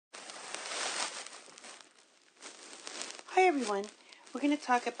everyone, we're going to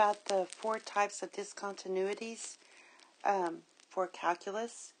talk about the 4 types of discontinuities for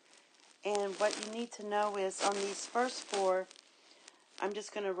calculus. And what you need to know is on these first 4, I'm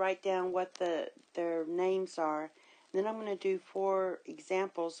just going to write down what their names are. And then I'm going to do 4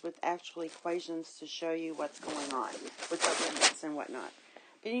 examples with actual equations to show you what's going on with the limits and whatnot.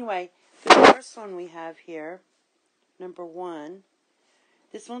 But anyway, the first one we have here, number 1,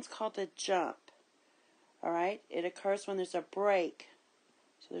 this one's called a jump. Alright, it occurs when there's a break.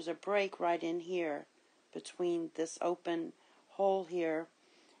 So there's a break right in here between this open hole here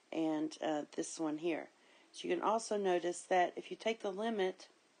and this one here. So you can also notice that if you take the limit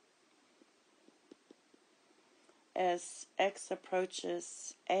as x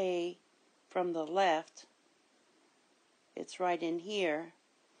approaches a from the left, it's right in here,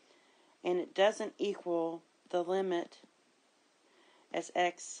 and it doesn't equal the limit as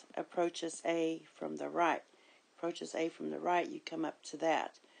x approaches a from the right. Approaches a from the right, you come up to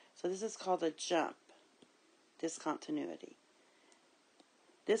that. So this is called a jump discontinuity.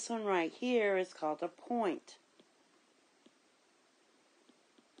 This one right here is called a point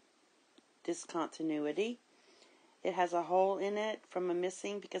discontinuity. It has a hole in it from a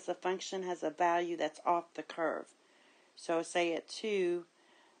missing because the function has a value that's off the curve. So say at 2,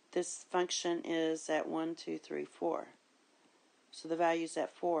 this function is at 1, 2, 3, 4. So the value's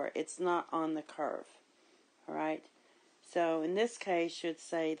at 4. It's not on the curve. Alright? So in this case, you'd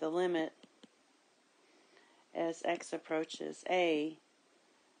say the limit as x approaches a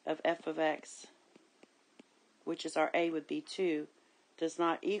of f of x, which is our a would be 2, does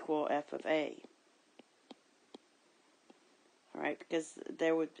not equal f of a. Alright, because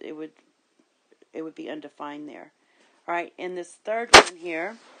it would be undefined there. Alright, and this third one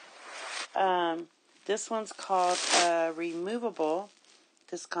here, this one's called a removable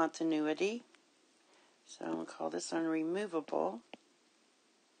discontinuity. So I'm going to call this one removable.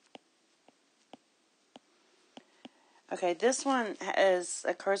 Okay, this one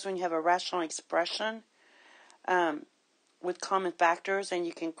occurs when you have a rational expression with common factors, and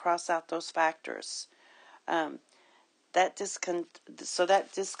you can cross out those factors. That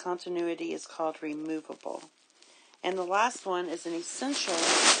discontinuity is called removable. And the last one is an essential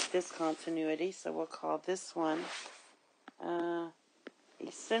discontinuity, so we'll call this one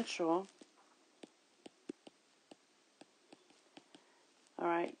essential.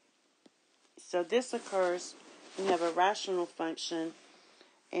 Alright, so this occurs when you have a rational function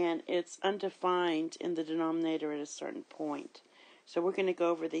and it's undefined in the denominator at a certain point. So we're going to go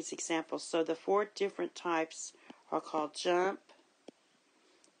over these examples. So the 4 different types are called jump,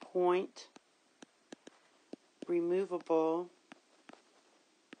 point, removable,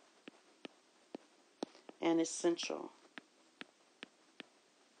 and essential.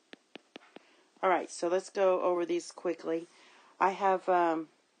 Alright, so let's go over these quickly. I have a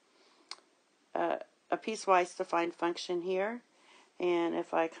piecewise defined function here, and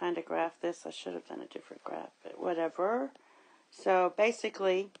if I kind of graph this, I should have done a different graph, but whatever. So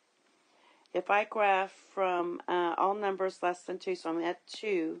basically, if I graph from all numbers less than 2, so I'm at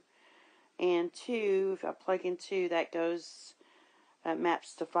 2, and 2, if I plug in 2, that goes,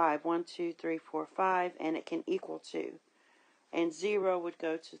 maps to 5. 1, 2, 3, 4, 5, and it can equal 2. And 0 would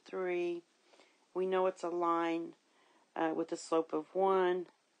go to 3. We know it's a line with a slope of 1,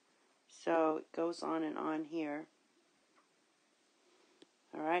 so it goes on and on here.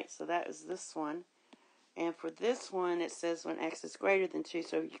 Alright, so that is this one. And for this one, it says when x is greater than 2.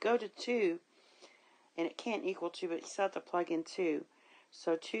 So you go to 2, and it can't equal 2, but you still have to plug in 2.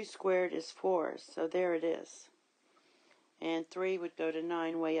 So 2 squared is 4, so there it is. And 3 would go to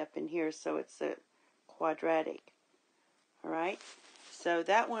 9 way up in here, so it's a quadratic. Alright, so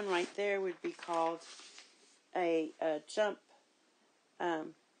that one right there would be called a jump.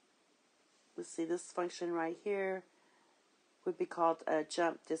 Let's see, this function right here would be called a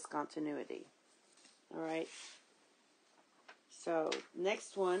jump discontinuity. Alright, so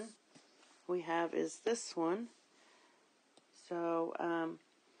next one we have is this one. So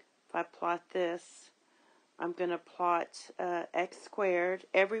if I plot this, I'm going to plot x squared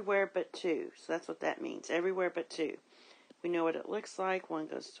everywhere but 2. So that's what that means, everywhere but 2. We know what it looks like. 1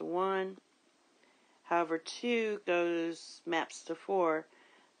 goes to 1. However, 2 maps to 4,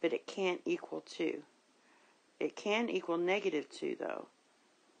 but it can't equal 2. It can equal negative 2, though.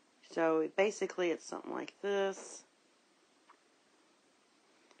 So basically it's something like this,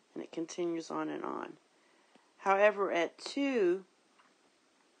 and it continues on and on. However, at 2,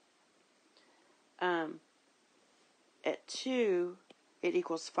 it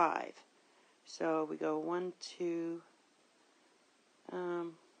equals 5. So we go 1, 2,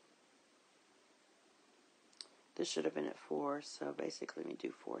 This should have been at 4, so basically let me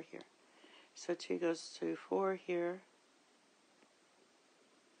do 4 here. So 2 goes to 4 here.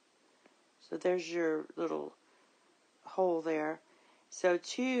 So there's your little hole there. So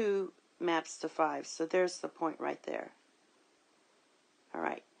 2 maps to 5, so there's the point right there.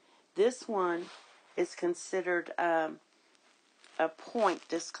 Alright, this one is considered a point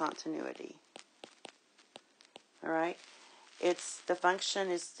discontinuity. Alright, the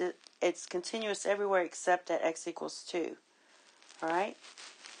function is it's continuous everywhere except at x equals 2. Alright,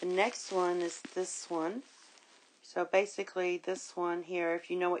 the next one is this one. So basically this one here, if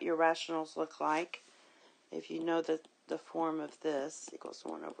you know what your rationals look like, if you know the form of this, equals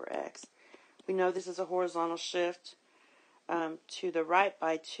 1 over x, we know this is a horizontal shift to the right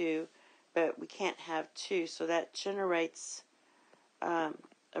by 2, but we can't have 2, so that generates a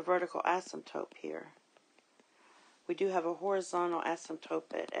vertical asymptote here. We do have a horizontal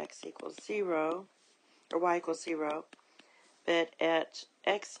asymptote at x equals 0, or y equals 0, but at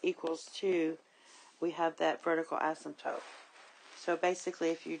x equals 2, we have that vertical asymptote. So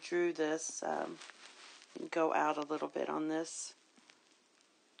basically, if you drew this, go out a little bit on this.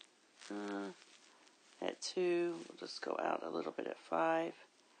 At 2, we'll just go out a little bit at 5.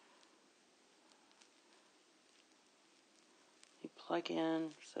 You plug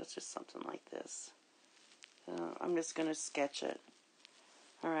in, so it's just something like this. I'm just going to sketch it.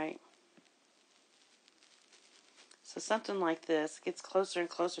 Alright. So something like this gets closer and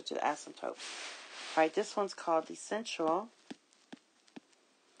closer to the asymptote. Alright, this one's called the sensual,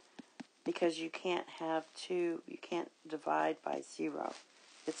 because you can't have 2, you can't divide by 0.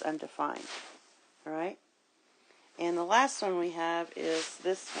 It's undefined. Alright? And the last one we have is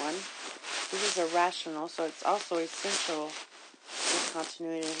this one. This is irrational, so it's also a sensual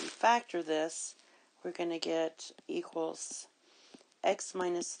discontinuity. If we factor this, we're going to get equals x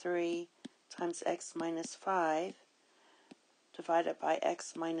minus 3 times x minus 5 divided by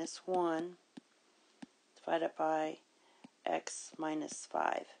x minus 1 divided by x minus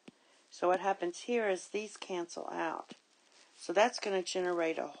 5. So what happens here is these cancel out. So that's going to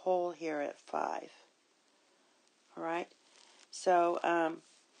generate a hole here at 5. Alright? So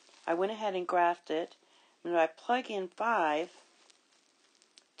I went ahead and graphed it. When I plug in 5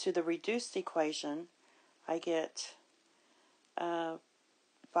 to the reduced equation, I get 5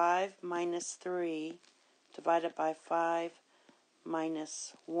 minus 3 divided by 5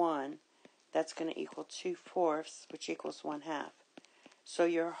 minus 1. That's going to equal 2/4, which equals 1/2. So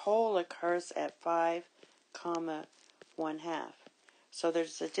your hole occurs at 5, 1/2. So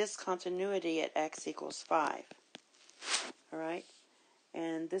there's a discontinuity at x equals 5. Alright?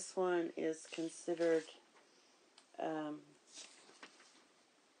 And this one is considered, what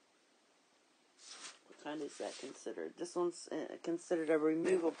kind is that considered? This one's considered a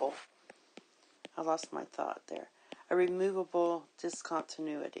removable, I lost my thought there, a removable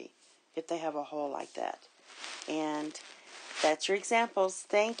discontinuity if they have a hole like that. And that's your examples.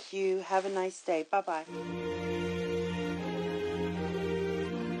 Thank you. Have a nice day. Bye-bye.